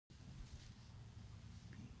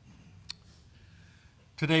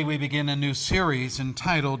Today we begin a new series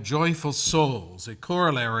entitled Joyful Souls, a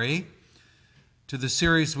corollary to the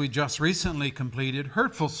series we just recently completed,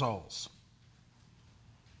 Hurtful Souls.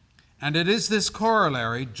 And it is this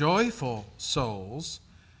corollary, Joyful Souls,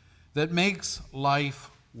 that makes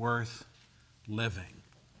life worth living.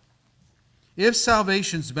 If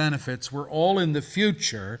salvation's benefits were all in the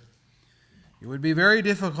future, it would be very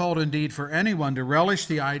difficult indeed for anyone to relish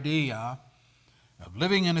the idea of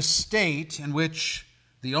living in a state in which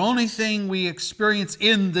the only thing we experience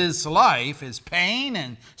in this life is pain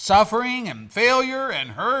and suffering and failure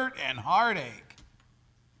and hurt and heartache.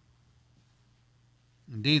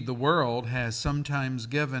 Indeed, the world has sometimes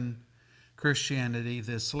given Christianity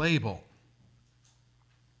this label.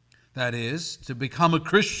 That is, to become a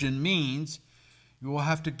Christian means you will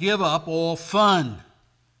have to give up all fun.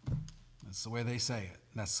 That's the way they say it.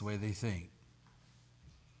 That's the way they think.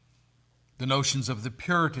 The notions of the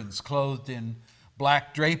Puritans clothed in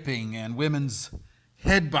black draping and women's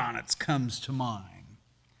head bonnets comes to mind.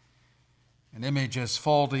 An image as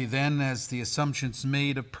faulty then as the assumptions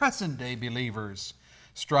made of present-day believers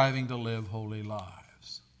striving to live holy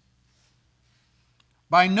lives.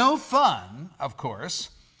 By no fun, of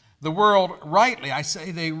course, the world rightly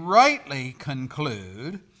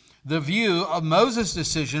conclude the view of Moses'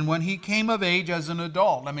 decision when he came of age as an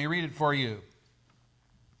adult. Let me read it for you.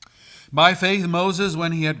 By faith, Moses,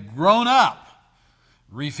 when he had grown up,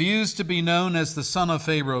 refused to be known as the son of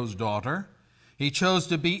Pharaoh's daughter. He chose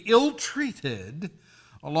to be ill-treated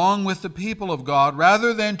along with the people of God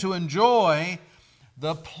rather than to enjoy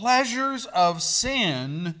the pleasures of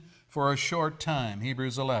sin for a short time.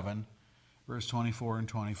 Hebrews 11, verse 24 and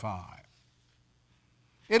 25.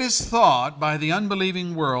 It is thought by the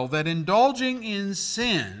unbelieving world that indulging in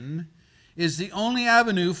sin is the only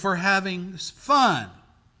avenue for having fun.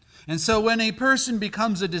 And so when a person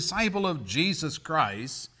becomes a disciple of Jesus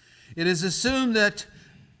Christ, it is assumed that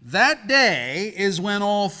that day is when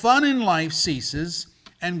all fun in life ceases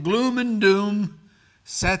and gloom and doom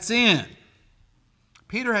sets in.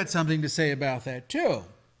 Peter had something to say about that too.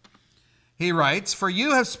 He writes, "For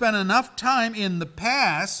you have spent enough time in the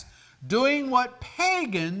past doing what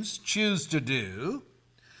pagans choose to do,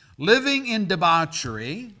 living in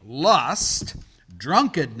debauchery, lust,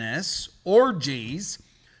 drunkenness, orgies,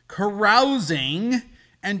 carousing,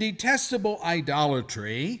 and detestable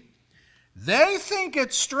idolatry. They think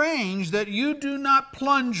it strange that you do not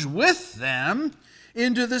plunge with them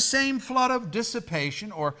into the same flood of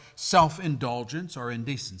dissipation or self-indulgence or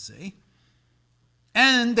indecency,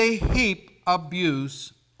 and they heap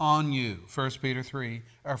abuse on you." 1 Peter 3,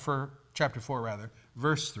 or for chapter 4 rather,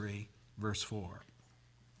 verse 3, verse 4.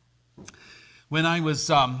 When I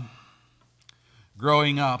was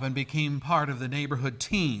growing up and became part of the neighborhood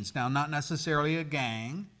teens. Now, not necessarily a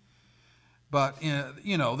gang, but,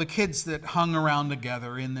 the kids that hung around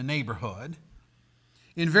together in the neighborhood.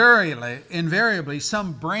 Invariably,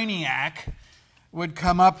 some brainiac would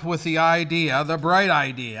come up with the bright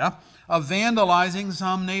idea, of vandalizing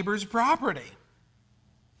some neighbor's property.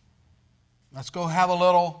 Let's go have a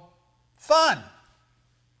little fun.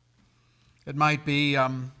 It might be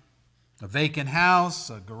a vacant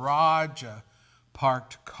house, a garage, a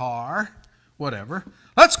parked car, whatever.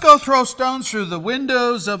 Let's go throw stones through the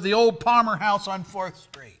windows of the old Palmer house on 4th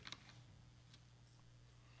Street.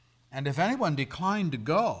 And if anyone declined to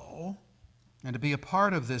go and to be a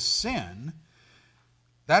part of this sin,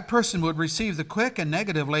 that person would receive the quick and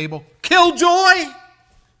negative label, killjoy.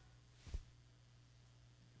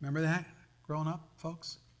 Remember that growing up,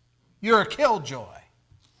 folks? You're a killjoy.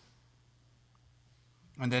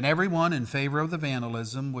 And then everyone in favor of the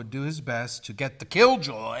vandalism would do his best to get the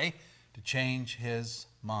killjoy to change his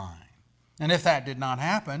mind. And if that did not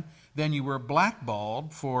happen, then you were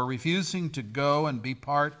blackballed for refusing to go and be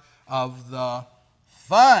part of the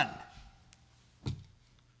fun.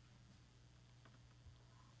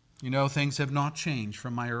 You know, things have not changed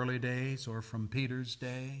from my early days or from Peter's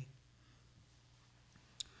day.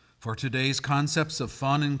 For today's concepts of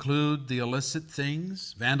fun include the illicit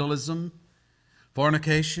things, vandalism,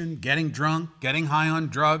 fornication, getting drunk, getting high on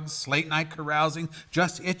drugs, late night carousing,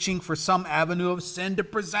 just itching for some avenue of sin to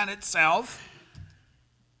present itself.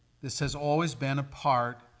 This has always been a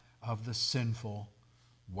part of the sinful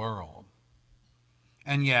world.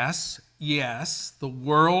 And yes, the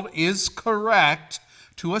world is correct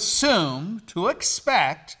to assume, to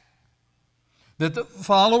expect, that the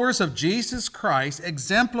followers of Jesus Christ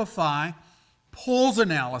exemplify Paul's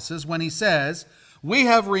analysis when he says, "We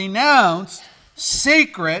have renounced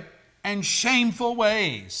secret and shameful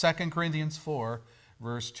ways." 2 Corinthians 4,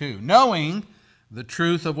 verse 2. Knowing the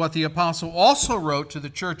truth of what the apostle also wrote to the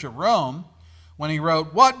church of Rome when he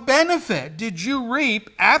wrote, "What benefit did you reap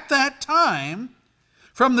at that time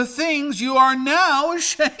from the things you are now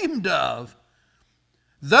ashamed of?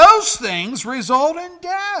 Those things result in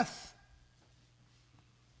death.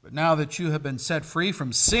 But now that you have been set free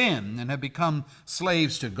from sin and have become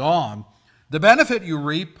slaves to God, the benefit you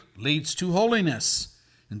reap leads to holiness,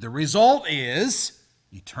 and the result is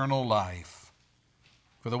eternal life.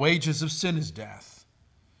 For the wages of sin is death.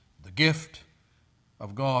 The gift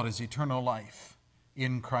of God is eternal life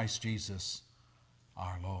in Christ Jesus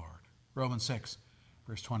our Lord." Romans 6,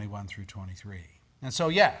 verse 21 through 23. And so,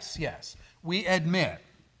 yes, we admit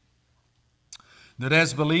that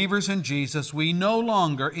as believers in Jesus, we no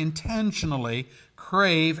longer intentionally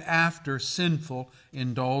crave after sinful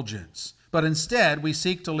indulgence, but instead we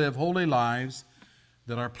seek to live holy lives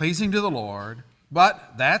that are pleasing to the Lord.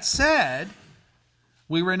 But that said,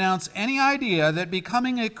 we renounce any idea that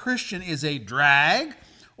becoming a Christian is a drag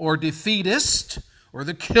or defeatist or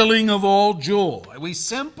the killing of all joy. We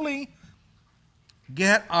simply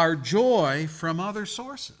get our joy from other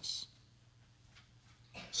sources.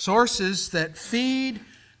 Sources that feed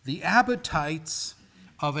the appetites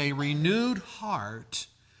of a renewed heart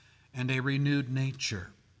and a renewed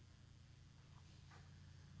nature.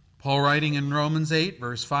 Paul, writing in Romans 8,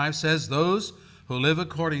 verse 5, says, "Those who live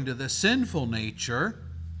according to the sinful nature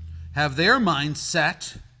have their mind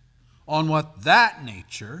set on what that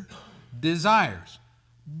nature desires.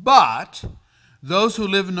 But those who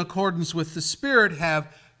live in accordance with the Spirit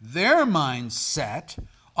have their mind set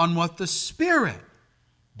on what the Spirit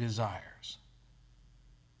desires."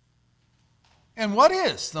 And what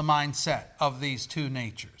is the mindset of these two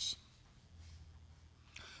natures?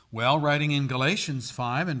 Well, writing in Galatians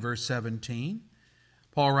 5 and verse 17,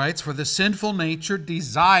 Paul writes, "For the sinful nature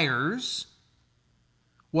desires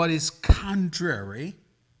what is contrary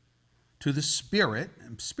to the Spirit."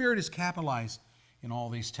 And Spirit is capitalized in all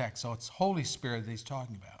these texts, so it's Holy Spirit that he's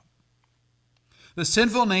talking about. The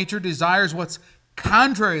sinful nature desires what's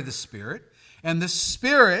contrary to the Spirit, and the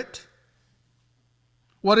Spirit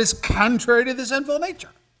what is contrary to the sinful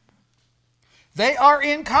nature. They are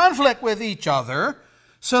in conflict with each other,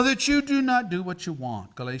 so that you do not do what you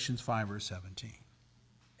want. Galatians 5, verse 17.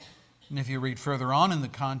 And if you read further on in the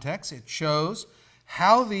context, it shows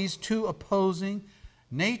how these two opposing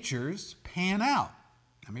natures pan out.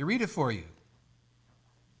 Let me read it for you.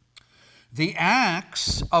 The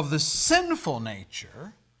acts of the sinful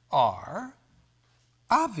nature are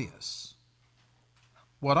obvious.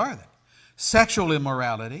 What are they? Sexual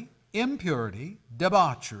immorality, impurity,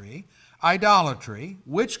 debauchery, idolatry,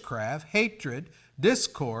 witchcraft, hatred,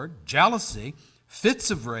 discord, jealousy,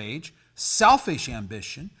 fits of rage, selfish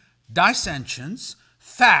ambition, dissensions,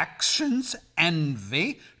 factions,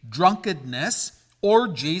 envy, drunkenness,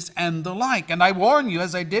 orgies, and the like. And I warn you,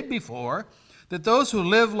 as I did before, that those who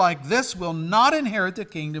live like this will not inherit the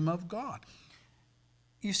kingdom of God.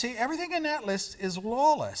 You see, everything in that list is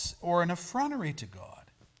lawless or an effrontery to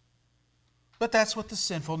God. But that's what the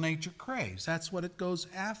sinful nature craves. That's what it goes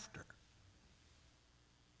after.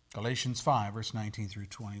 Galatians 5, verse 19 through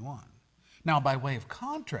 21. Now, by way of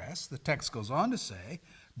contrast, the text goes on to say,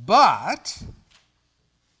 "But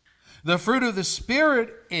the fruit of the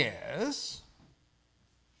Spirit is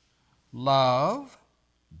love,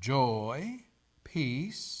 joy,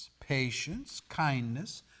 peace, patience,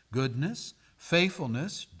 kindness, goodness,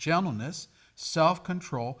 faithfulness, gentleness,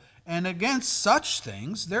 self-control, and against such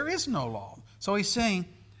things there is no law." So he's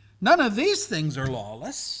saying, none of these things are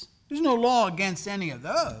lawless. There's no law against any of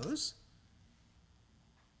those.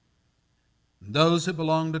 Those who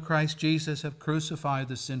belong to Christ Jesus have crucified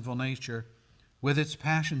the sinful nature with its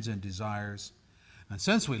passions and desires. And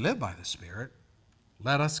since we live by the Spirit,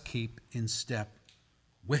 let us keep in step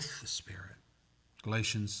with the Spirit.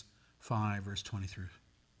 Galatians 5, verse 20 through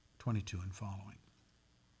 22 and following.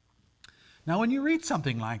 Now, when you read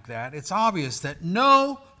something like that, it's obvious that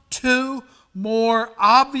no two more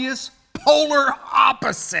obvious polar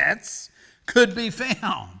opposites could be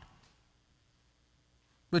found.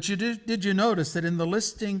 But did you notice that in the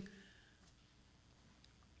listing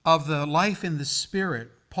of the life in the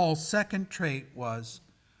Spirit, Paul's second trait was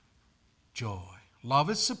joy. Love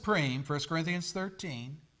is supreme, 1 Corinthians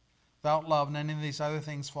 13. Without love, none of these other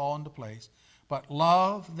things fall into place. But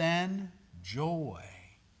love, then joy.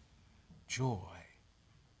 Joy.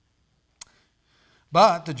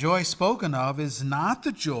 But the joy spoken of is not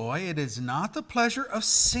the joy, it is not the pleasure of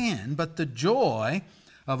sin, but the joy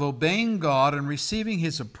of obeying God and receiving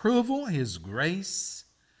His approval, His grace,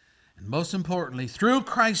 and most importantly, through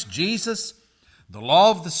Christ Jesus, the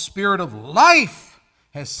law of the Spirit of life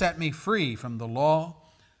has set me free from the law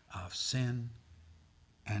of sin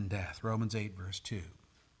and death. Romans 8, verse 2.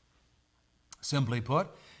 Simply put,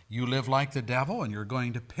 you live like the devil and you're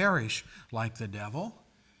going to perish like the devil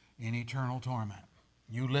in eternal torment.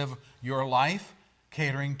 You live your life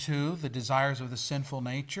catering to the desires of the sinful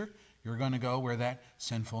nature. You're going to go where that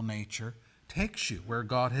sinful nature takes you, where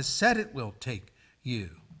God has said it will take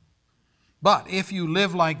you. But if you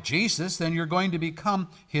live like Jesus, then you're going to become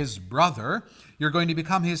his brother. You're going to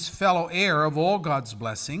become his fellow heir of all God's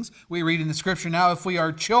blessings. We read in the scripture now, if we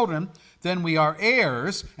are children, then we are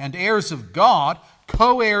heirs and heirs of God,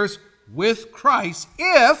 co-heirs with Christ,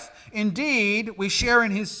 if indeed we share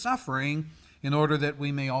in his suffering, in order that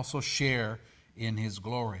we may also share in his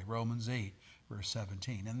glory. Romans 8, verse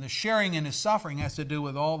 17. And the sharing in his suffering has to do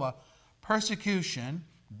with all the persecution,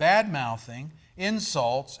 bad-mouthing,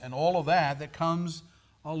 insults, and all of that comes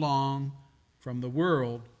along from the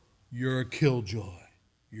world. You're a killjoy.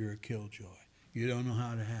 You're a killjoy. You don't know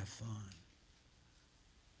how to have fun.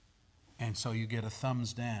 And so you get a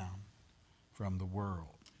thumbs down from the world.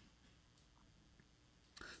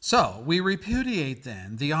 So we repudiate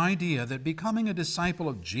then the idea that becoming a disciple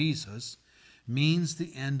of Jesus means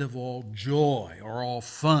the end of all joy or all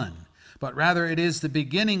fun, but rather it is the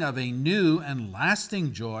beginning of a new and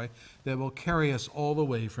lasting joy that will carry us all the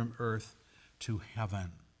way from earth to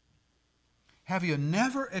heaven. Have you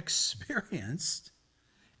never experienced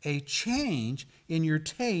a change in your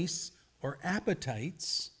tastes or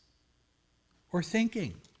appetites or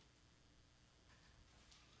thinking?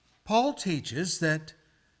 Paul teaches that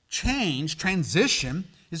transition,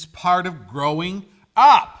 is part of growing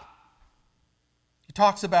up. He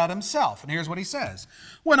talks about himself, and here's what he says.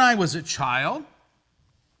 When I was a child,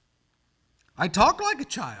 I talked like a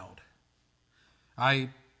child. I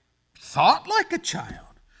thought like a child.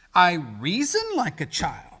 I reasoned like a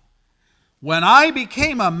child. When I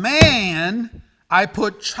became a man, I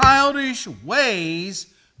put childish ways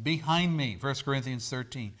behind me. 1 Corinthians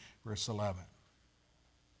 13, verse 11.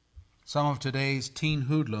 Some of today's teen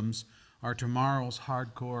hoodlums are tomorrow's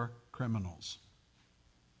hardcore criminals.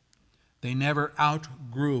 They never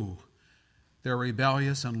outgrew their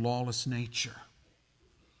rebellious and lawless nature.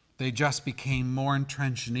 They just became more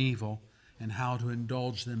entrenched in evil and how to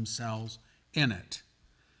indulge themselves in it.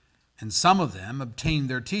 And some of them obtained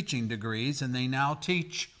their teaching degrees, and they now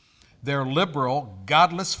teach their liberal,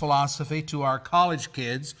 godless philosophy to our college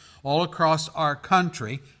kids all across our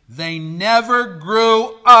country. They never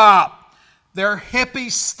grew up. They're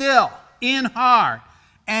hippies still, in heart,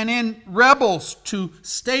 and in rebels to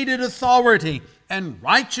stated authority and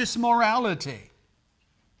righteous morality.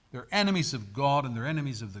 They're enemies of God and they're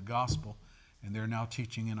enemies of the gospel, and they're now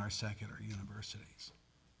teaching in our secular universities.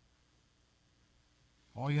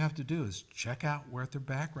 All you have to do is check out where their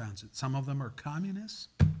backgrounds are. Some of them are communists.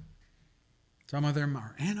 Some of them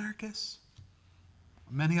are anarchists.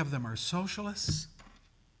 Many of them are socialists.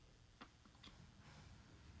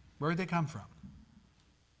 Where'd they come from?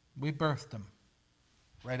 We birthed them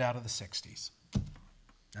right out of the 60s.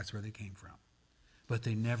 That's where they came from. But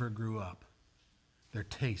they never grew up. Their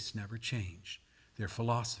tastes never changed. Their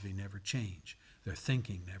philosophy never changed. Their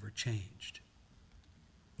thinking never changed.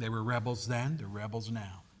 They were rebels then, they're rebels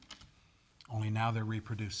now. Only now they're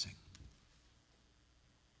reproducing.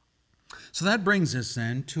 So that brings us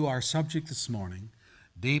then to our subject this morning,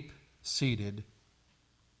 deep-seated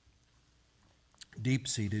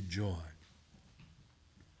joy.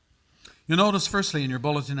 You'll notice firstly in your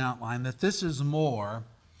bulletin outline that this is more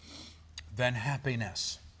than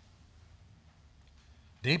happiness.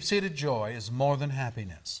 Deep-seated joy is more than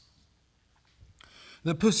happiness.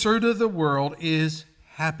 The pursuit of the world is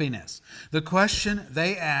happiness. The question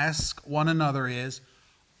they ask one another is,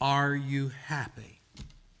 are you happy?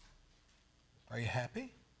 Are you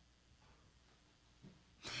happy?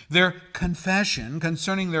 Their confession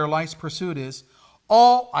concerning their life's pursuit is,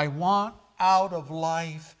 all I want out of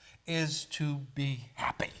life is to be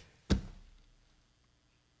happy.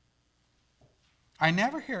 I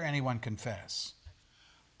never hear anyone confess,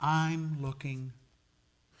 I'm looking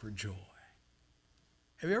for joy.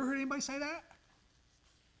 Have you ever heard anybody say that?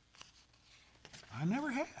 I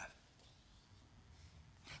never have.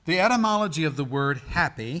 The etymology of the word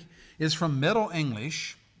happy is from Middle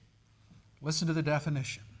English. Listen to the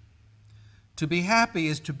definition. To be happy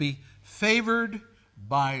is to be favored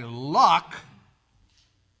by luck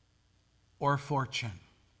or fortune.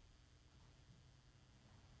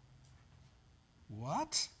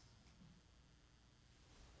 What?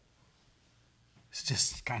 It's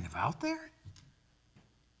just kind of out there.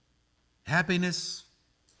 Happiness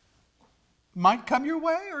might come your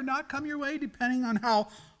way or not come your way, depending on how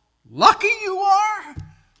lucky you are.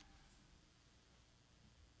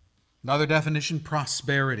 Another definition,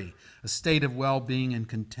 prosperity, a state of well-being and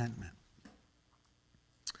contentment.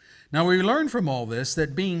 Now we learn from all this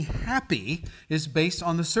that being happy is based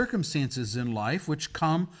on the circumstances in life which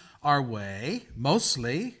come our way,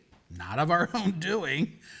 mostly not of our own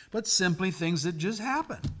doing, but simply things that just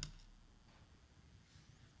happen.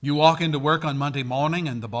 You walk into work on Monday morning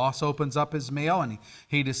and the boss opens up his mail and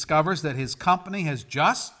he discovers that his company has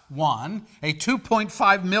just won a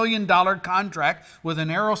 $2.5 million contract with an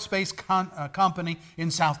aerospace company in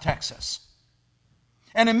South Texas.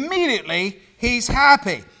 And immediately he's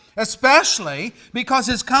happy, especially because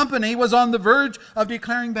his company was on the verge of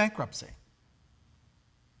declaring bankruptcy.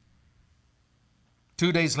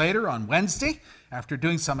 2 days later, on Wednesday, after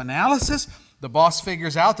doing some analysis, the boss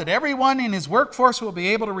figures out that everyone in his workforce will be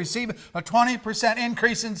able to receive a 20%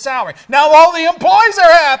 increase in salary. Now all the employees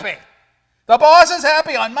are happy. The boss is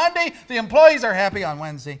happy on Monday. The employees are happy on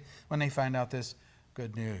Wednesday when they find out this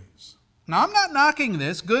good news. Now I'm not knocking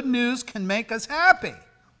this. Good news can make us happy.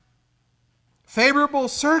 Favorable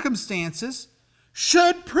circumstances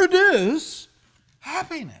should produce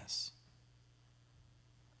happiness.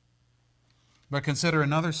 But consider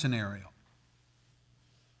another scenario.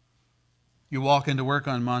 You walk into work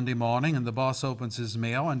on Monday morning and the boss opens his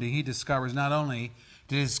mail and he discovers not only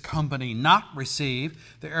did his company not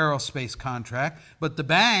receive the aerospace contract, but the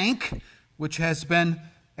bank, which has been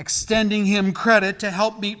extending him credit to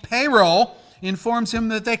help meet payroll, informs him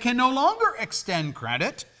that they can no longer extend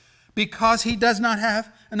credit because he does not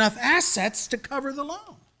have enough assets to cover the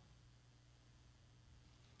loan.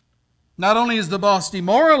 Not only is the boss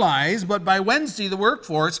demoralized, but by Wednesday the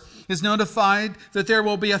workforce is notified that there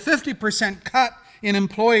will be a 50% cut in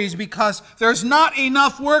employees because there's not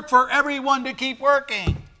enough work for everyone to keep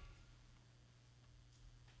working.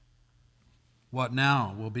 What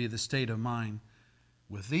now will be the state of mind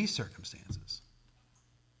with these circumstances?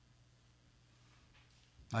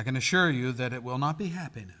 I can assure you that it will not be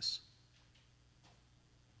happiness,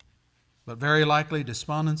 but very likely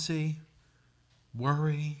despondency,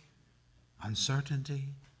 worry,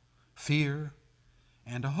 uncertainty, fear,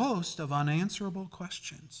 and a host of unanswerable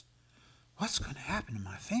questions. What's going to happen to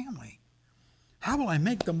my family? How will I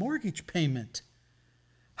make the mortgage payment?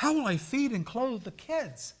 How will I feed and clothe the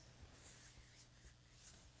kids?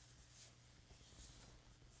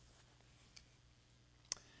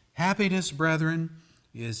 Happiness, brethren,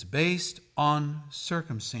 is based on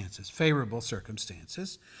circumstances, favorable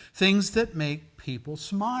circumstances, things that make people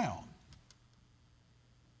smile.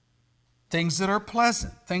 Things that are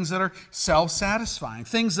pleasant, things that are self-satisfying,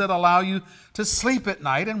 things that allow you to sleep at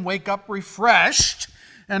night and wake up refreshed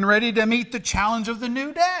and ready to meet the challenge of the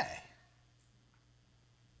new day.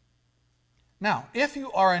 Now, if you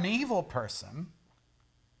are an evil person,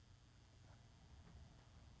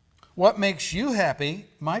 what makes you happy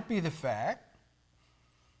might be the fact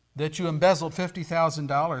that you embezzled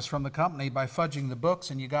 $50,000 from the company by fudging the books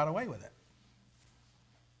and you got away with it.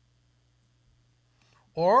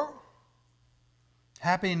 Or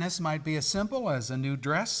happiness might be as simple as a new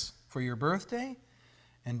dress for your birthday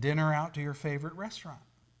and dinner out to your favorite restaurant.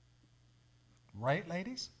 Right,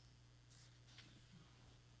 ladies?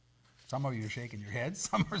 Some of you are shaking your heads.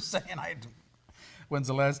 Some are saying, when's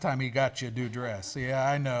the last time he got you a new dress? Yeah,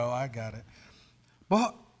 I know, I got it.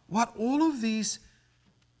 But what all of these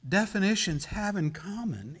definitions have in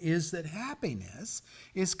common is that happiness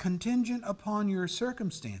is contingent upon your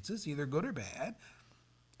circumstances, either good or bad,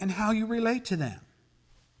 and how you relate to them.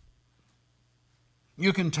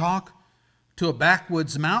 You can talk to a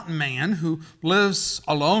backwoods mountain man who lives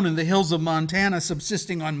alone in the hills of Montana,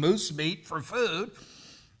 subsisting on moose meat for food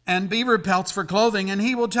and beaver pelts for clothing, and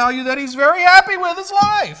he will tell you that he's very happy with his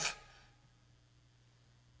life.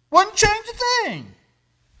 Wouldn't change a thing.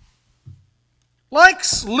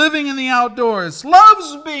 Likes living in the outdoors,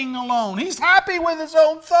 loves being alone. He's happy with his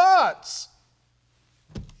own thoughts.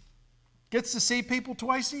 Gets to see people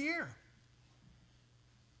twice a year.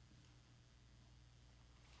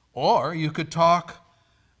 Or you could talk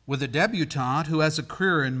with a debutante who has a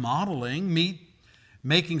career in modeling,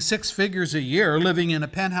 making 6 figures a year, living in a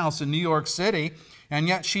penthouse in New York City, and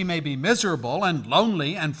yet she may be miserable and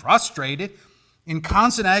lonely and frustrated, in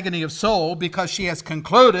constant agony of soul because she has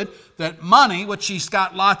concluded that money, which she's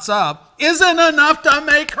got lots of, isn't enough to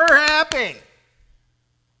make her happy.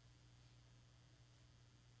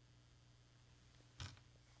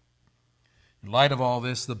 In light of all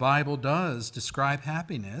this, the Bible does describe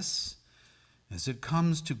happiness as it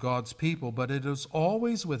comes to God's people, but it is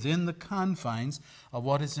always within the confines of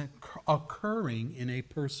what is occurring in a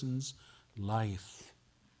person's life.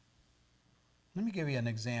 Let me give you an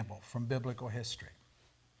example from biblical history.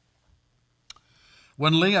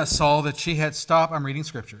 When Leah saw that she had stopped, I'm reading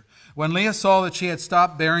scripture. When Leah saw that she had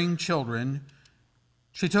stopped bearing children,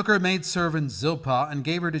 she took her maidservant Zilpah and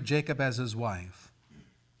gave her to Jacob as his wife.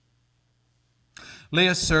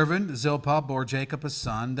 Leah's servant Zilpah bore Jacob a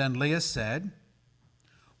son. Then Leah said,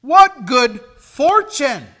 "What good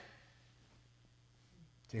fortune!"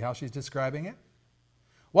 See how she's describing it?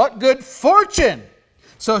 What good fortune!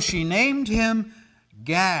 So she named him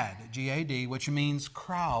Gad, G-A-D, which means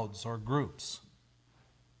crowds or groups.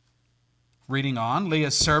 Reading on,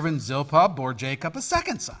 Leah's servant Zilpah bore Jacob a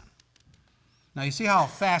second son. Now you see how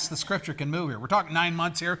fast the scripture can move here. We're talking 9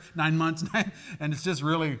 months here, 9 months, and it's just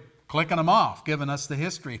really clicking them off, giving us the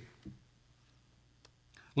history.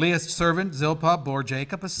 Leah's servant Zilpah bore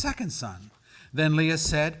Jacob a second son. Then Leah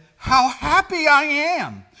said, "How happy I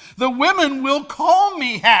am! The women will call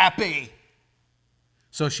me happy."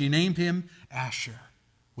 So she named him Asher,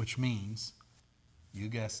 which means, you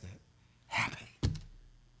guessed it, happy.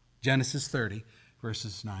 Genesis 30,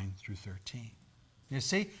 verses 9 through 13. You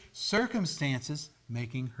see, circumstances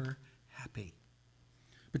making her happy.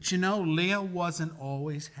 But you know, Leah wasn't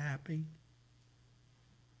always happy.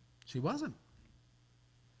 She wasn't.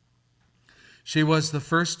 She was the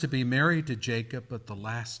first to be married to Jacob, but the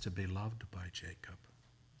last to be loved by Jacob.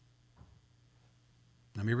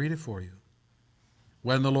 Let me read it for you.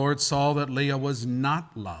 When the Lord saw that Leah was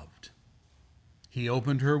not loved, he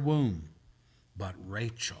opened her womb, but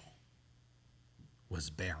Rachel was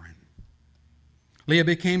barren. Leah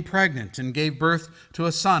became pregnant and gave birth to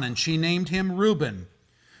a son, and she named him Reuben,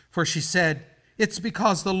 for she said, "It's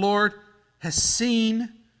because the Lord has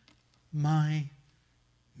seen my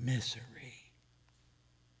misery.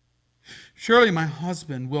 Surely my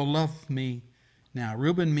husband will love me now."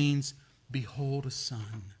 Reuben means, behold a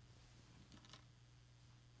son.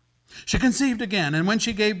 She conceived again, and when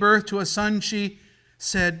she gave birth to a son, she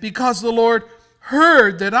said, "Because the Lord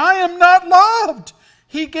heard that I am not loved,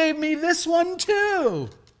 he gave me this one too."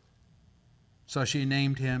 So she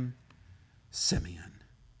named him Simeon.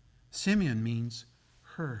 Simeon means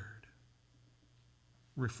heard,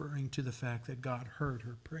 referring to the fact that God heard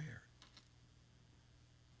her prayer.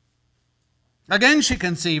 Again she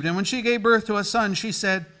conceived, and when she gave birth to a son, she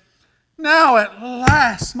said, "Now at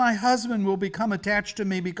last my husband will become attached to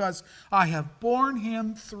me, because I have borne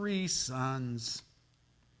him 3 sons."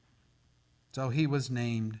 So he was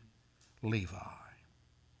named Levi.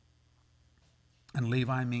 And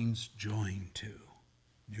Levi means joined to,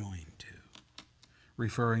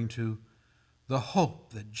 referring to the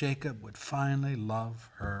hope that Jacob would finally love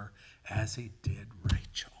her as he did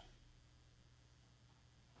Rachel.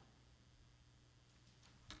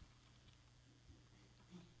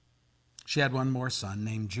 She had one more son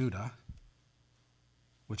named Judah,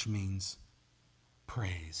 which means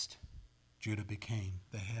praised. Judah became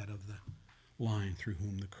the head of the line through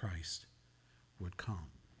whom the Christ would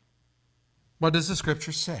come. What does the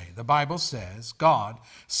scripture say? The Bible says God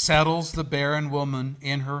settles the barren woman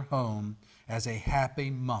in her home as a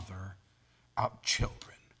happy mother of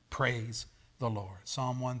children. Praise the Lord.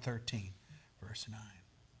 Psalm 113, verse 9.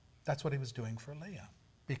 That's what he was doing for Leah,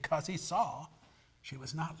 because he saw she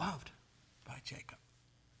was not loved by Jacob.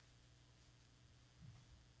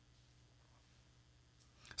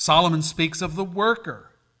 Solomon speaks of the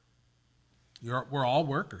worker. We're all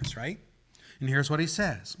workers, right? And here's what he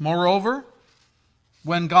says. Moreover,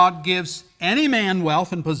 when God gives any man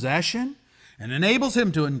wealth and possession and enables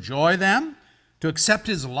him to enjoy them, to accept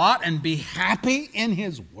his lot and be happy in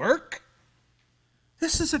his work,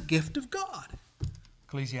 this is a gift of God.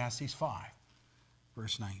 Ecclesiastes 5,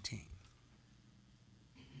 verse 19.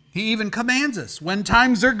 He even commands us, when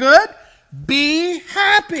times are good, be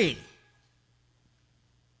happy.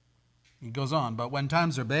 He goes on, but when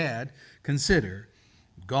times are bad, consider,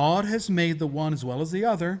 God has made the one as well as the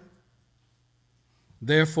other.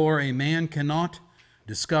 Therefore, a man cannot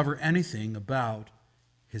discover anything about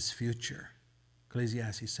his future.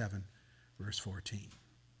 Ecclesiastes 7, verse 14.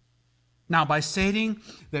 Now, by stating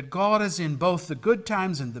that God is in both the good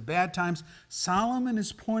times and the bad times, Solomon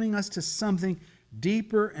is pointing us to something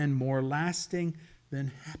deeper and more lasting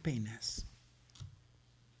than happiness.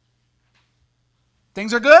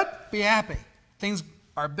 Things are good? Be happy. Things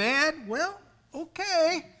are bad? Well,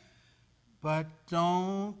 okay. But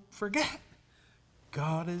don't forget,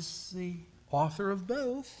 God is the author of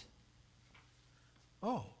both.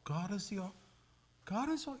 Oh, God is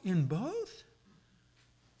in both?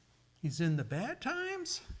 He's in the bad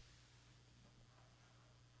times?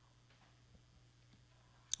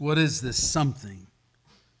 What is this something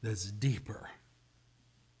that's deeper?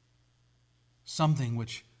 Something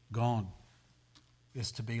which God is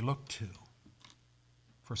to be looked to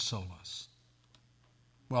for solace.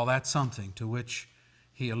 Well, that something to which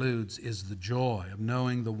he alludes is the joy of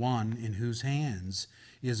knowing the one in whose hands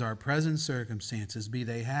is our present circumstances, be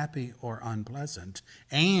they happy or unpleasant,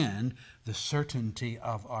 and the certainty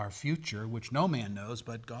of our future, which no man knows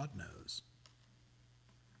but God knows.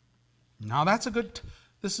 Now this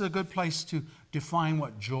is a good place to define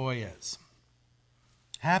what joy is.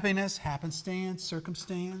 Happiness, happenstance,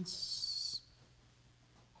 circumstance.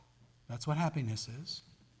 That's what happiness is.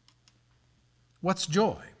 What's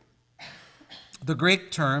joy? The Greek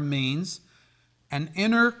term means an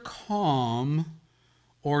inner calm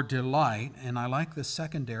or delight, and I like the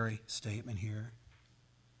secondary statement here,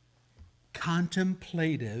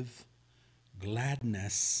 contemplative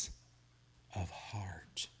gladness of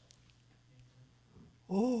heart.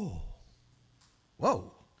 Oh,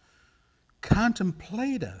 whoa,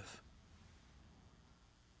 contemplative.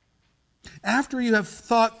 After you have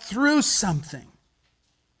thought through something,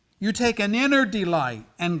 you take an inner delight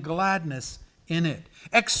and gladness in it.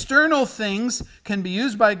 External things can be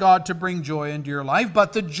used by God to bring joy into your life,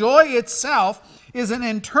 but the joy itself is an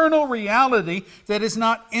internal reality that is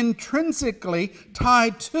not intrinsically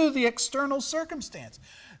tied to the external circumstance.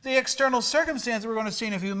 The external circumstance we're going to see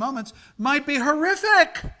in a few moments might be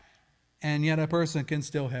horrific, and yet a person can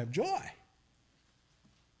still have joy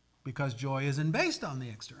because joy isn't based on the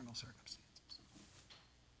external circumstances.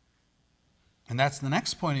 And that's the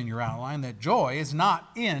next point in your outline, that joy is not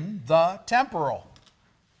in the temporal.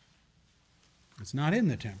 It's not in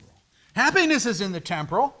the temporal. Happiness is in the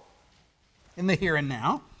temporal, in the here and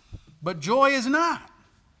now, but joy is not.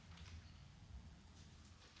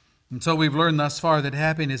 And so we've learned thus far that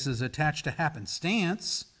happiness is attached to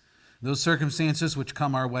happenstance, those circumstances which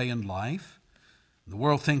come our way in life. The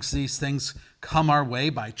world thinks these things come our way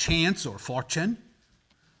by chance or fortune,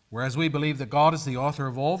 whereas we believe that God is the author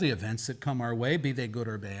of all the events that come our way, be they good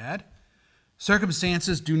or bad.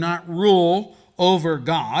 Circumstances do not rule over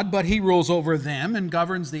God, but He rules over them and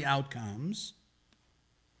governs the outcomes.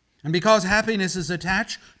 And because happiness is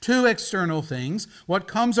attached to external things, what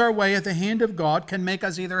comes our way at the hand of God can make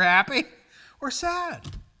us either happy or sad.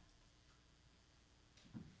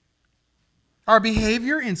 Our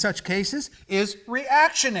behavior in such cases is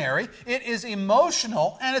reactionary, it is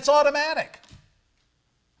emotional, and it's automatic.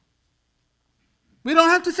 We don't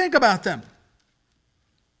have to think about them.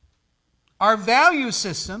 Our value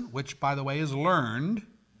system, which, by the way, is learned,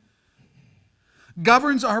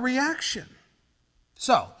 governs our reaction.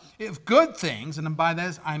 So, if good things, and by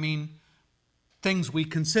this I mean things we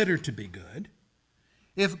consider to be good,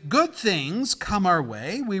 if good things come our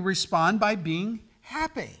way, we respond by being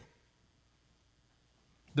happy.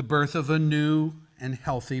 The birth of a new and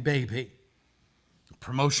healthy baby,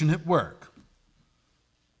 promotion at work,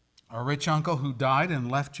 a rich uncle who died and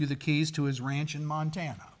left you the keys to his ranch in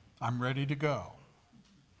Montana. I'm ready to go.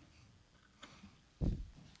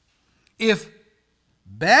 If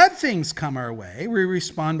bad things come our way, we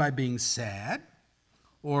respond by being sad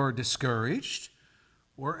or discouraged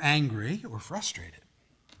or angry or frustrated.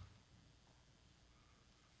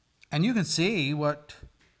 And you can see what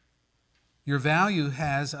your value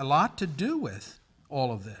has a lot to do with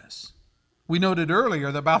all of this. We noted earlier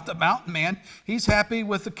about the mountain man. He's happy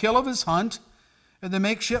with the kill of his hunt and the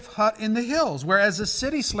makeshift hut in the hills, whereas a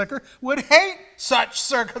city slicker would hate such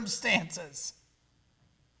circumstances.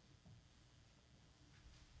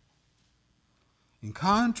 In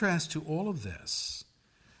contrast to all of this,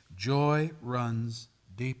 joy runs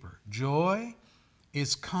deeper. Joy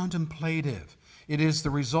is contemplative. It is the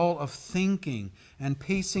result of thinking and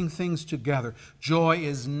piecing things together. Joy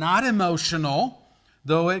is not emotional,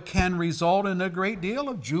 though it can result in a great deal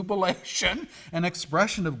of jubilation and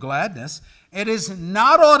expression of gladness. It is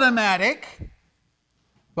not automatic,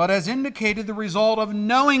 but as indicated, the result of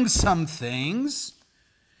knowing some things.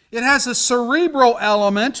 It has a cerebral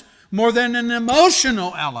element more than an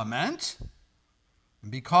emotional element.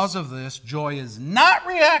 And because of this, joy is not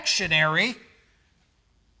reactionary.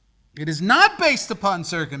 It is not based upon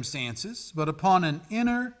circumstances, but upon an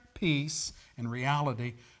inner peace and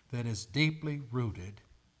reality that is deeply rooted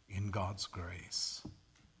in God's grace.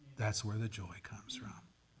 That's where the joy comes from.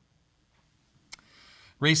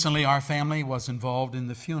 Recently, our family was involved in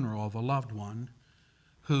the funeral of a loved one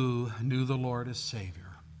who knew the Lord as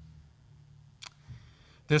Savior.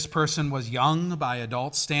 This person was young by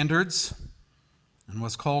adult standards and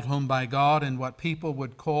was called home by God in what people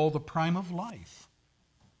would call the prime of life.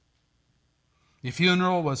 The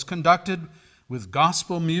funeral was conducted with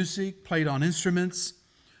gospel music played on instruments,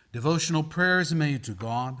 devotional prayers made to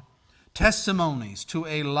God, testimonies to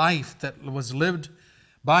a life that was lived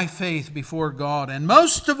by faith before God, and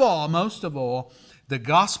most of all, the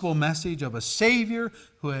gospel message of a Savior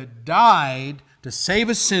who had died to save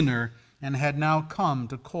a sinner and had now come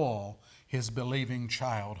to call his believing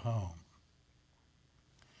child home.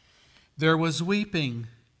 There was weeping,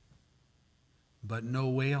 but no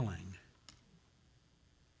wailing.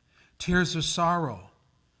 Tears of sorrow,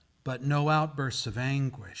 but no outbursts of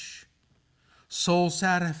anguish.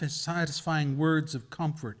 Soul-satisfying words of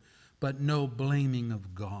comfort, but no blaming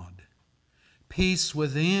of God. Peace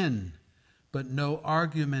within, but no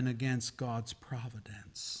argument against God's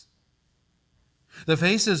providence. The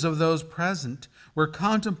faces of those present were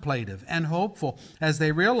contemplative and hopeful as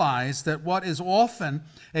they realized that what is often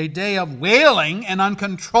a day of wailing and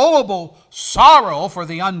uncontrollable sorrow for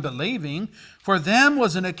the unbelieving, for them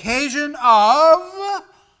was an occasion of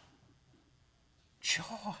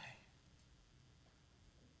joy.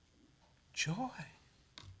 Joy.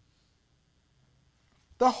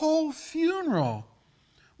 The whole funeral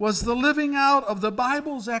was the living out of the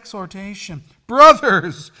Bible's exhortation.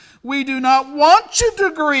 Brothers, we do not want you to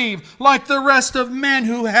grieve like the rest of men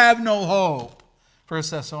who have no hope. 1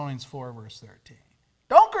 Thessalonians 4, verse 13.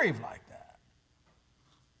 Don't grieve like that.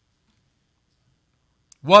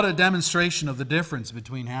 What a demonstration of the difference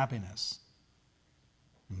between happiness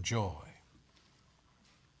and joy.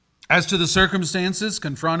 As to the circumstances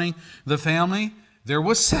confronting the family, there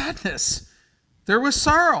was sadness. There was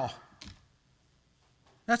sorrow.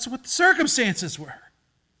 That's what the circumstances were.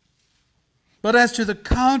 But as to the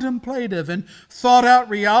contemplative and thought-out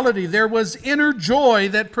reality, there was inner joy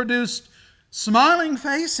that produced smiling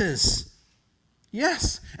faces.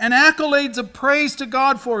 Yes, and accolades of praise to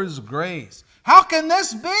God for His grace. How can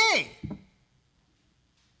this be?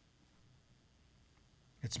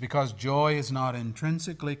 It's because joy is not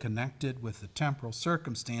intrinsically connected with the temporal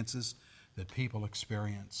circumstances that people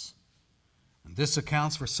experience. And this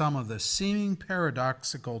accounts for some of the seeming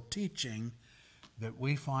paradoxical teaching that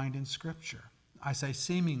we find in Scripture. I say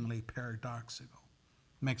seemingly paradoxical.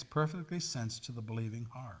 It makes perfectly sense to the believing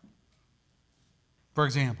heart. For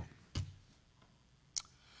example,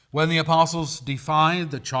 when the apostles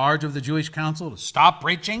defied the charge of the Jewish council to stop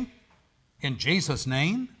preaching in Jesus'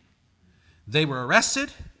 name, they were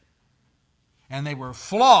arrested and they were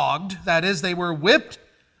flogged. That is, they were whipped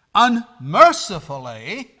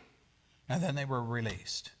unmercifully, and then they were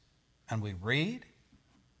released. And we read,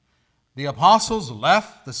 the apostles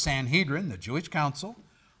left the Sanhedrin, the Jewish council,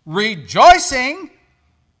 rejoicing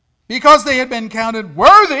because they had been counted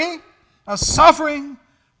worthy of suffering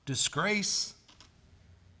disgrace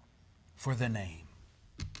for the name.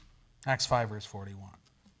 Acts 5, verse 41.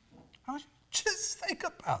 Just think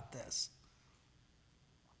about this.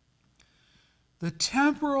 The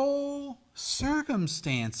temporal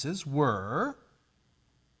circumstances were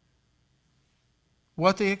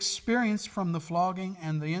what they experienced from the flogging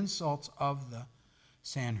and the insults of the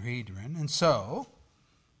Sanhedrin. And so,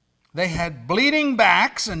 they had bleeding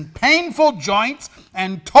backs and painful joints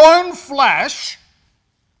and torn flesh.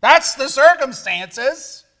 That's the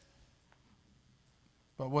circumstances.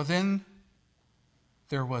 But within,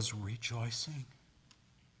 there was rejoicing.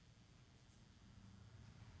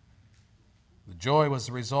 The joy was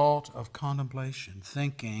the result of contemplation,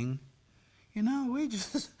 thinking, we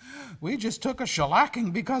just took a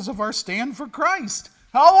shellacking because of our stand for Christ.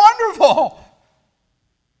 How wonderful!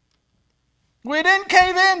 We didn't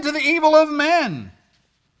cave in to the evil of men.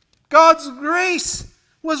 God's grace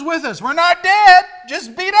was with us. We're not dead,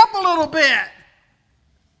 just beat up a little bit.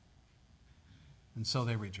 And so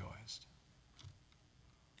they rejoiced.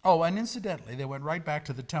 Oh, and incidentally, they went right back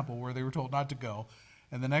to the temple where they were told not to go.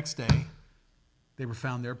 And the next day, they were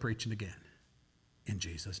found there preaching again in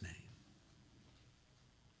Jesus' name.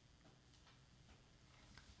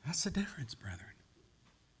 That's the difference, brethren.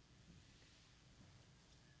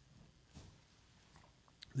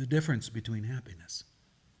 The difference between happiness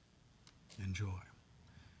and joy.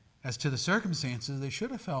 As to the circumstances, they should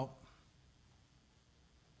have felt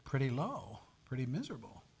pretty low, pretty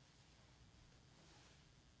miserable.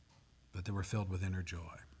 But they were filled with inner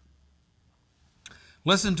joy.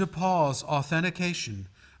 Listen to Paul's authentication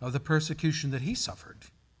of the persecution that he suffered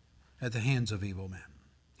at the hands of evil men.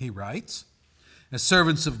 He writes, as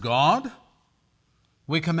servants of God,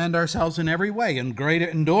 we commend ourselves in every way, in great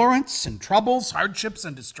endurance, in troubles, hardships,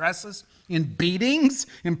 and distresses, in beatings,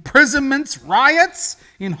 imprisonments, riots,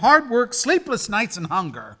 in hard work, sleepless nights, and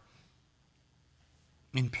hunger,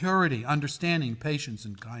 in purity, understanding, patience,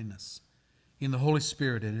 and kindness, in the Holy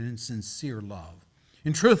Spirit and in sincere love,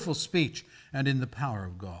 in truthful speech and in the power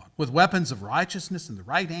of God, with weapons of righteousness in the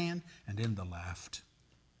right hand and in the left,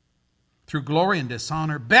 through glory and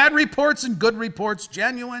dishonor, bad reports and good reports,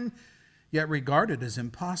 genuine yet regarded as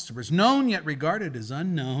impostors, known yet regarded as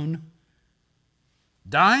unknown,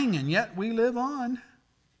 dying and yet we live on,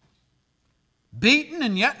 beaten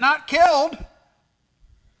and yet not killed,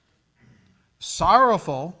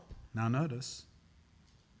 sorrowful, now notice,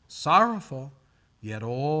 sorrowful, yet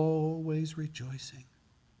always rejoicing,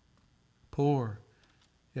 poor,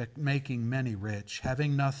 yet making many rich,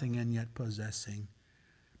 having nothing and yet possessing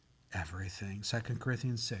everything. 2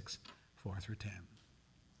 Corinthians 6, 4 through 10.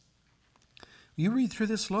 You read through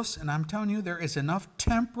this list, and I'm telling you, there is enough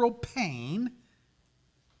temporal pain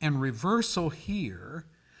and reversal here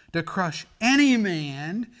to crush any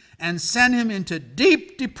man and send him into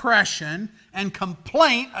deep depression and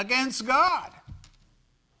complaint against God.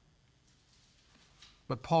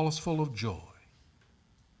 But Paul is full of joy.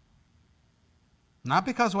 Not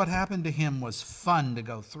because what happened to him was fun to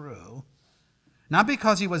go through, not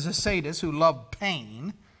because he was a sadist who loved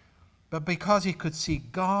pain, but because he could see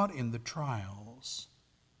God in the trials.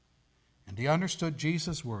 And he understood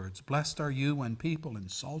Jesus' words, "Blessed are you when people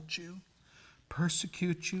insult you,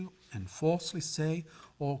 persecute you, and falsely say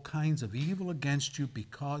all kinds of evil against you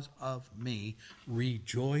because of me.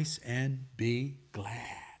 Rejoice and be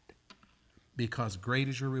glad, because great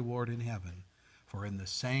is your reward in heaven. For in the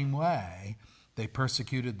same way they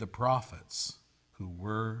persecuted the prophets who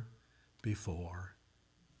were before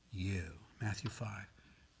you." Matthew 5,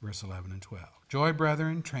 verse 11 and 12. Joy,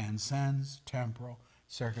 brethren, transcends temporal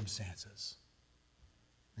circumstances.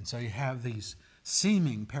 And so you have these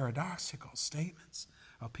seeming paradoxical statements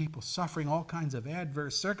of people suffering all kinds of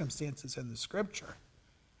adverse circumstances in the Scripture.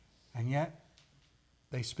 And yet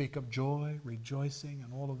they speak of joy, rejoicing,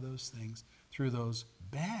 and all of those things through those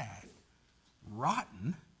bad,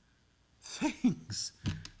 rotten things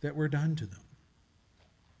that were done to them.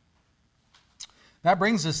 That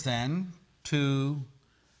brings us then to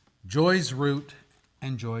joy's root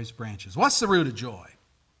and joy's branches. What's the root of joy?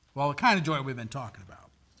 Well, the kind of joy we've been talking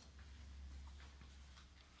about.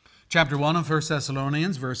 Chapter 1 of 1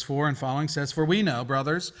 Thessalonians, verse 4 and following says, "For we know,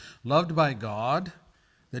 brothers, loved by God,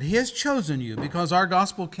 that he has chosen you, because our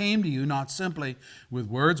gospel came to you not simply with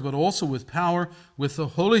words, but also with power, with the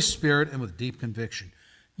Holy Spirit, and with deep conviction.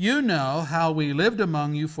 You know how we lived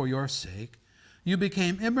among you for your sake. You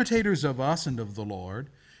became imitators of us and of the Lord.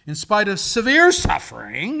 In spite of severe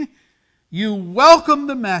suffering, you welcomed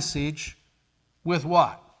the message with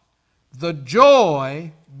what? The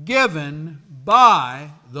joy given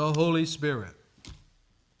by the Holy Spirit."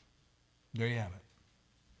 There you have it.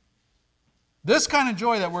 This kind of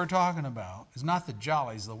joy that we're talking about is not the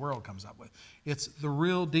jollies the world comes up with. It's the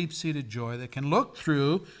real deep-seated joy that can look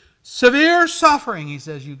through severe suffering, he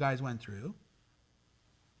says, you guys went through,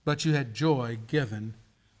 but you had joy given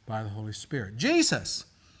by the Holy Spirit. Jesus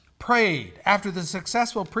prayed after the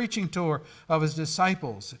successful preaching tour of his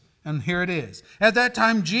disciples, and here it is. At that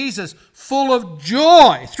time, Jesus, full of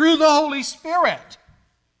joy through the Holy Spirit,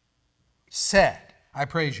 said, "I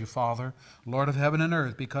praise you, Father, Lord of heaven and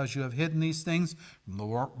earth, because you have hidden these things from the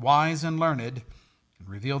wise and learned and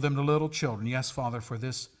revealed them to little children. Yes, Father, for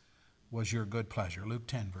this was your good pleasure." Luke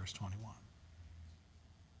 10, verse 21.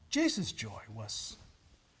 Jesus' joy was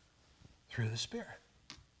through the Spirit.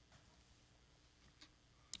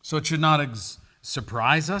 So it should not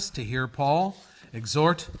surprise us to hear Paul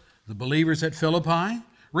exhort the believers at Philippi,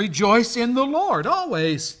 "Rejoice in the Lord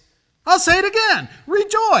always." I'll say it again,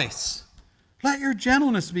 rejoice. "Let your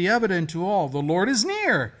gentleness be evident to all. The Lord is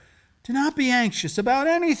near. Do not be anxious about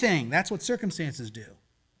anything." That's what circumstances do.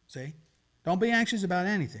 See? Don't be anxious about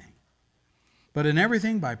anything. "But in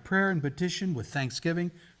everything, by prayer and petition, with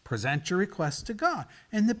thanksgiving, present your requests to God.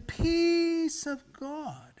 And the peace of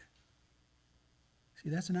God." See,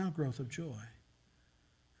 that's an outgrowth of joy.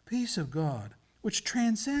 The peace of God, which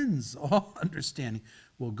transcends all understanding,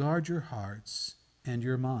 will guard your hearts and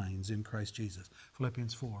your minds in Christ Jesus.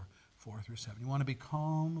 Philippians 4, 4 through 7. You want to be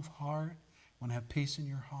calm of heart? You want to have peace in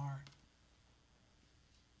your heart?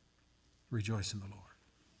 Rejoice in the Lord.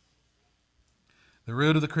 The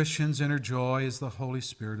root of the Christian's inner joy is the Holy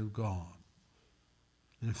Spirit of God.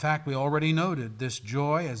 In fact, we already noted this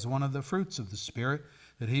joy as one of the fruits of the Spirit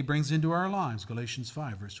that he brings into our lives, Galatians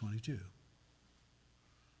 5, verse 22.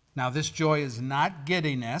 Now, this joy is not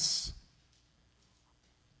giddiness.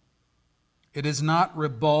 It is not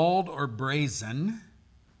ribald or brazen.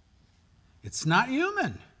 It's not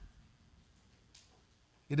human.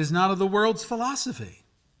 It is not of the world's philosophy.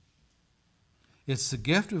 It's the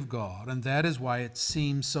gift of God, and that is why it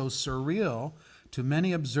seems so surreal to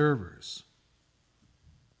many observers,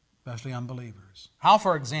 especially unbelievers. How,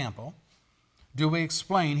 for example, do we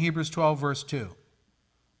explain Hebrews 12, verse 2,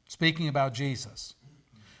 speaking about Jesus?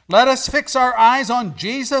 Let us fix our eyes on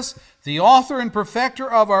Jesus, the author and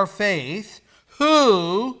perfecter of our faith,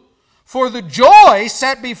 who, for the joy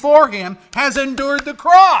set before him, has endured the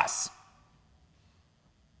cross,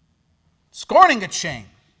 scorning its shame,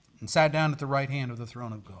 and sat down at the right hand of the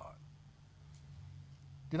throne of God.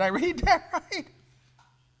 Did I read that right?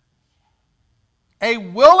 A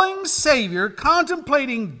willing Savior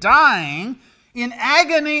contemplating dying in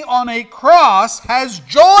agony on a cross has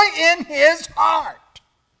joy in his heart.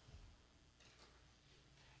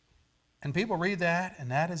 And people read that,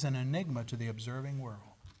 and that is an enigma to the observing world.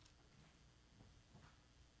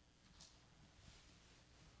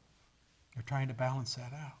 They're trying to balance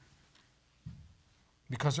that out.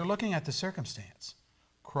 Because they're looking at the circumstance.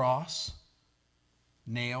 Cross,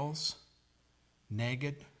 nails,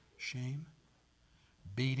 naked, shame,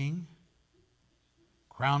 beating,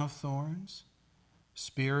 crown of thorns,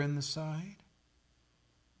 spear in the side.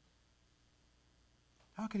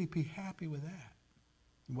 How could he be happy with that?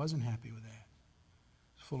 He wasn't happy with that.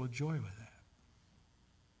 He was full of joy with that.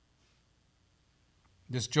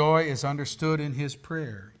 This joy is understood in his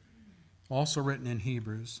prayer, also written in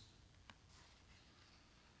Hebrews.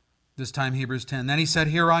 This time Hebrews 10. Then he said,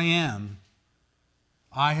 "Here I am.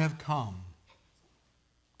 I have come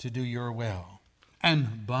to do your will.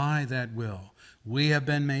 And by that will, we have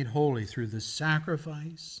been made holy through the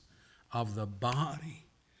sacrifice of the body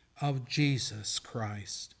of Jesus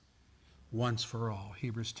Christ once for all."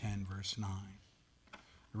 Hebrews 10, verse 9.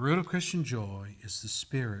 The root of Christian joy is the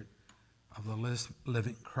spirit of the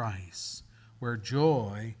living Christ, where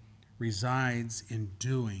joy resides in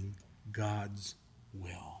doing God's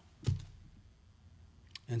will.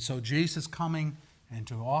 And so Jesus coming and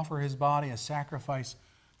to offer his body a sacrifice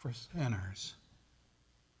for sinners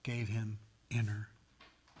gave him inner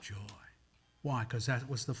joy. Why? Because that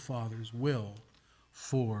was the Father's will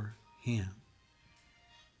for him.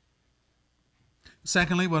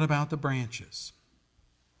 Secondly, what about the branches?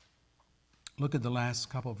 Look at the last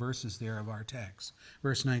couple verses there of our text,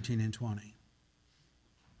 verse 19 and 20.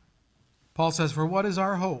 Paul says, "For what is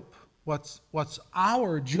our hope? What's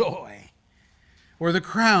our joy? Or the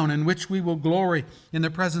crown in which we will glory in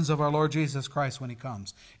the presence of our Lord Jesus Christ when he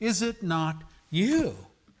comes? Is it not you?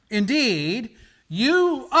 Indeed,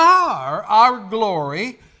 you are our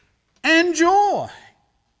glory and joy."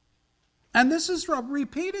 And this is a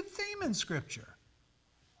repeated theme in Scripture.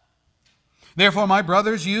 "Therefore, my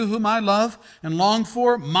brothers, you whom I love and long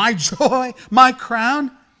for, my joy, my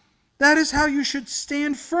crown, that is how you should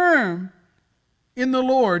stand firm in the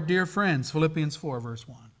Lord, dear friends." Philippians 4, verse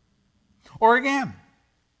 1. Or again,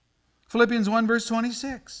 Philippians 1, verse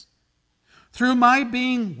 26. "Through my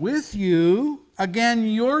being with you, again,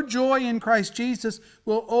 your joy in Christ Jesus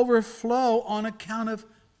will overflow on account of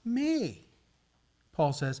me."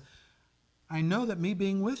 Paul says, I know that me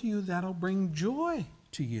being with you, that'll bring joy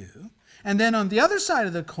to you. And then on the other side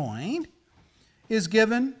of the coin is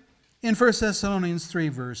given in 1 Thessalonians 3,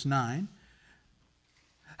 verse 9.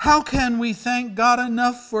 "How can we thank God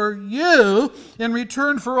enough for you in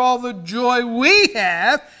return for all the joy we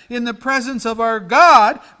have in the presence of our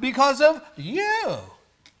God because of you?"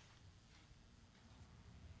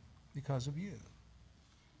 Because of you.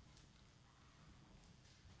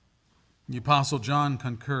 The Apostle John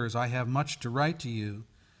concurs, "I have much to write to you,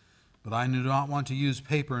 but I do not want to use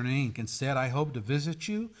paper and ink. Instead, I hope to visit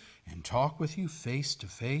you and talk with you face to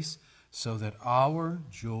face so that our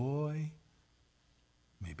joy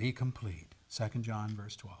may be complete." 2 John,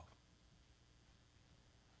 verse 12.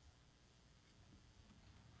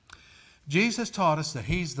 Jesus taught us that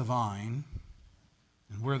he's the vine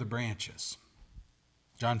and we're the branches.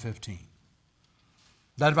 John 15.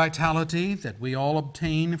 That vitality that we all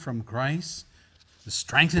obtain from Christ, the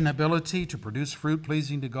strength and ability to produce fruit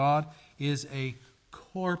pleasing to God, is a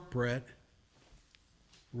corporate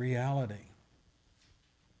reality.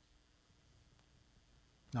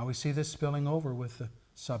 Now we see this spilling over with the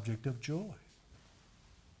subject of joy.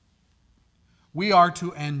 We are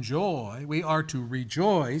to enjoy, we are to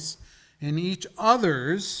rejoice in each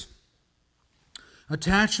other's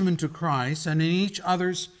attachment to Christ and in each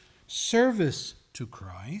other's service to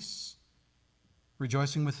Christ,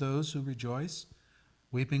 rejoicing with those who rejoice,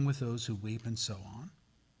 weeping with those who weep, and so on.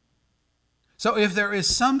 So if there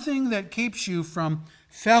is something that keeps you from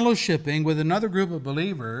fellowshipping with another group of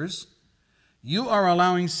believers, you are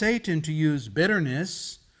allowing Satan to use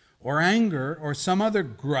bitterness or anger or some other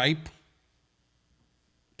gripe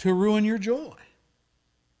to ruin your joy.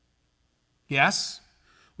 Yes,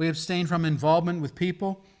 we abstain from involvement with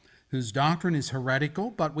people whose doctrine is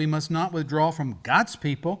heretical, but we must not withdraw from God's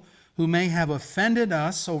people who may have offended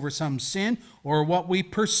us over some sin or what we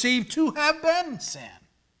perceive to have been sin.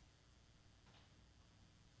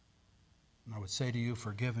 I would say to you,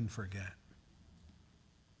 forgive and forget.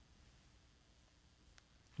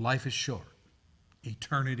 Life is short.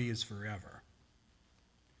 Eternity is forever.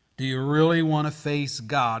 Do you really want to face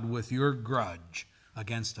God with your grudge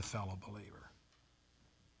against a fellow believer?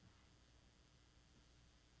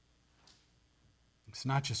 It's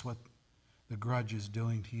not just what the grudge is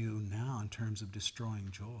doing to you now in terms of destroying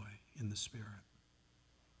joy in the Spirit.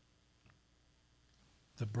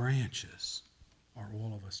 The branches are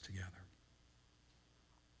all of us together.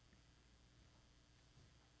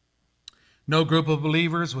 No group of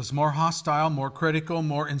believers was more hostile, more critical,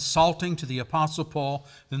 more insulting to the Apostle Paul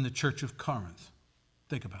than the church of Corinth.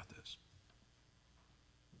 Think about this.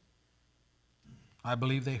 I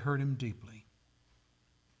believe they hurt him deeply.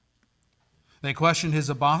 They questioned his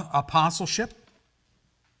apostleship.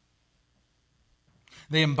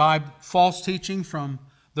 They imbibed false teaching from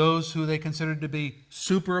those who they considered to be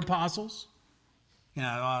super apostles. You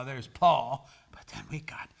know, there's Paul, but then we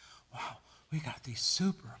got these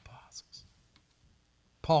super apostles.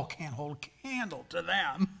 Paul can't hold a candle to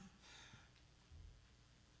them.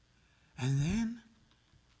 And then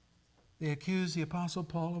they accuse the Apostle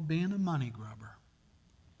Paul of being a money grubber.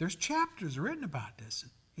 There's chapters written about this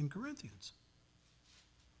in Corinthians.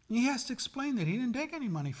 He has to explain that he didn't take any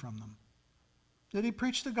money from them, that he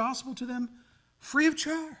preached the gospel to them free of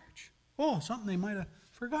charge. Oh, something they might have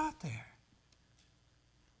forgot there.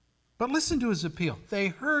 But listen to his appeal. They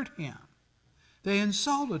hurt him. They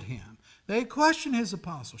insulted him. They questioned his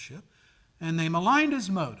apostleship, and they maligned his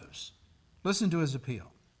motives. Listen to his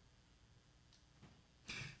appeal.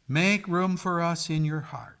 Make room for us in your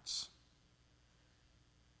hearts.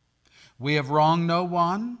 We have wronged no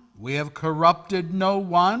one. We have corrupted no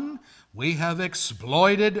one. We have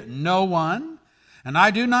exploited no one. And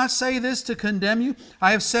I do not say this to condemn you.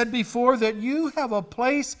 I have said before that you have a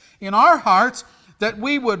place in our hearts, that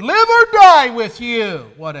we would live or die with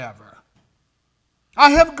you, whatever.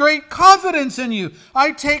 I have great confidence in you.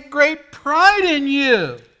 I take great pride in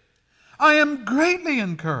you. I am greatly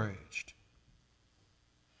encouraged.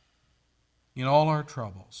 In all our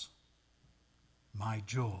troubles, my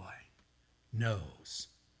joy knows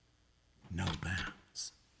no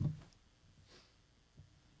bounds.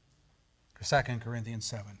 2 Corinthians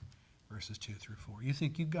 7, verses 2 through 4. You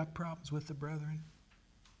think you've got problems with the brethren?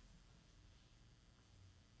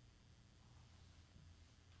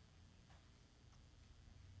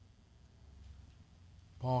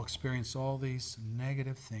 Paul experienced all these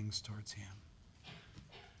negative things towards him.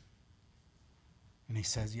 And he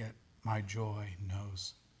says, yet my joy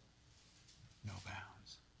knows no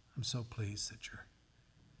bounds. I'm so pleased that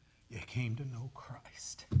you came to know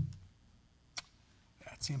Christ.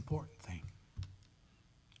 That's the important thing.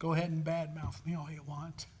 Go ahead and badmouth me all you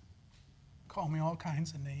want. Call me all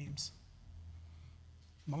kinds of names.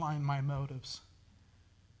 Malign my motives.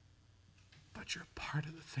 But you're part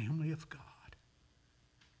of the family of God.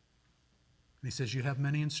 And he says, you have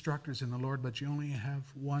many instructors in the Lord, but you only have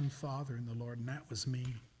one Father in the Lord, and that was me.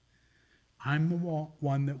 I'm the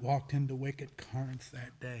one that walked into wicked Corinth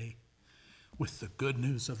that day with the good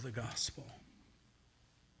news of the gospel.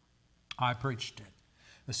 I preached it.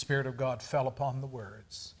 The Spirit of God fell upon the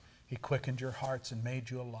words. He quickened your hearts and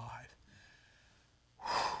made you alive.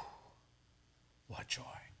 Whew. What joy.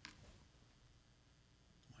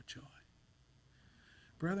 What joy.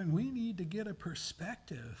 Brethren, we need to get a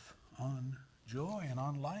perspective on joy and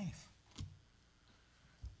on life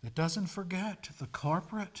that doesn't forget the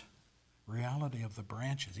corporate reality of the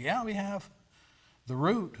branches. Yeah, we have the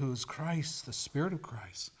root, who is Christ, the Spirit of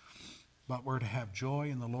Christ. But we're to have joy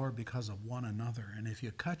in the Lord because of one another. And if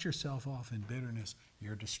you cut yourself off in bitterness,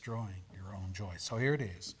 you're destroying your own joy. So here it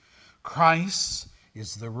is. Christ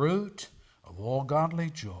is the root of all godly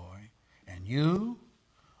joy. And you,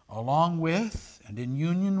 along with and in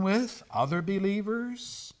union with other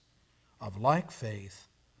believers of like faith,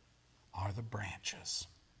 are the branches.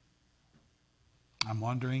 I'm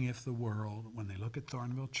wondering if the world, when they look at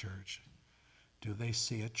Thornville Church, do they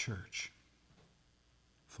see a church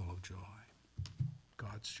full of joy?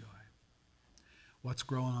 God's joy. What's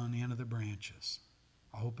growing on the end of the branches?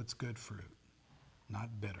 I hope it's good fruit,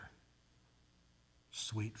 not bitter.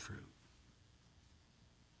 Sweet fruit.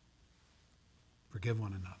 Forgive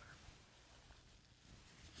one another.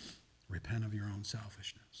 Repent of your own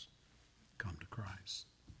selfishness. Come to Christ.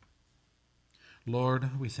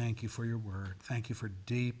 Lord, we thank you for your word. Thank you for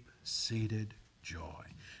deep-seated joy,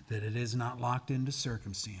 that it is not locked into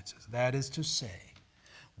circumstances. That is to say,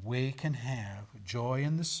 we can have joy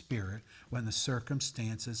in the Spirit when the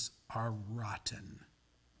circumstances are rotten.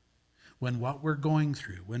 When what we're going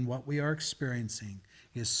through, when what we are experiencing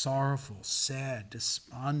is sorrowful, sad,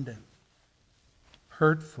 despondent.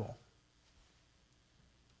 hurtful.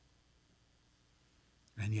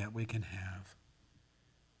 And yet we can have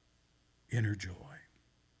inner joy,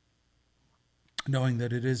 knowing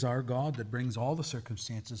that it is our God that brings all the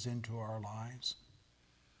circumstances into our lives,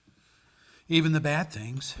 even the bad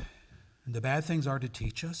things. And the bad things are to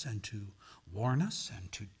teach us and to warn us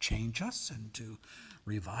and to change us and to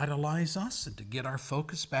revitalize us and to get our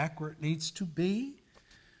focus back where it needs to be.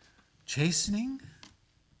 Chastening.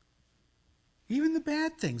 Even the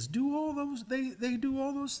bad things do all those, they do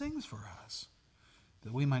all those things for us,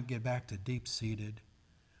 that we might get back to deep-seated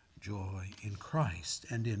joy in Christ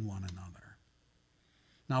and in one another.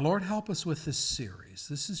 Now, Lord, help us with this series.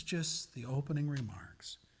 This is just the opening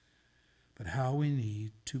remarks, but how we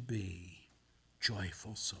need to be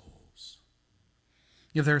joyful souls.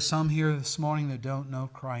 If there are some here this morning that don't know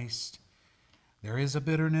Christ, there is a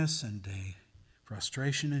bitterness and a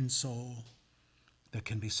frustration in soul that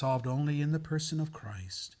can be solved only in the person of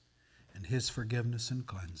Christ and his forgiveness and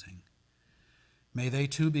cleansing. May they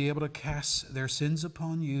too be able to cast their sins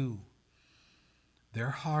upon you,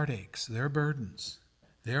 their heartaches, their burdens,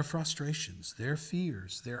 their frustrations, their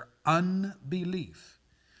fears, their unbelief,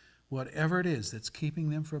 whatever it is that's keeping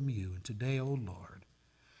them from you. And today, O Lord,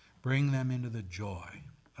 bring them into the joy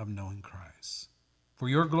of knowing Christ. For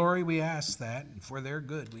your glory we ask that, and for their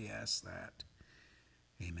good we ask that.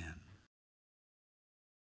 Amen.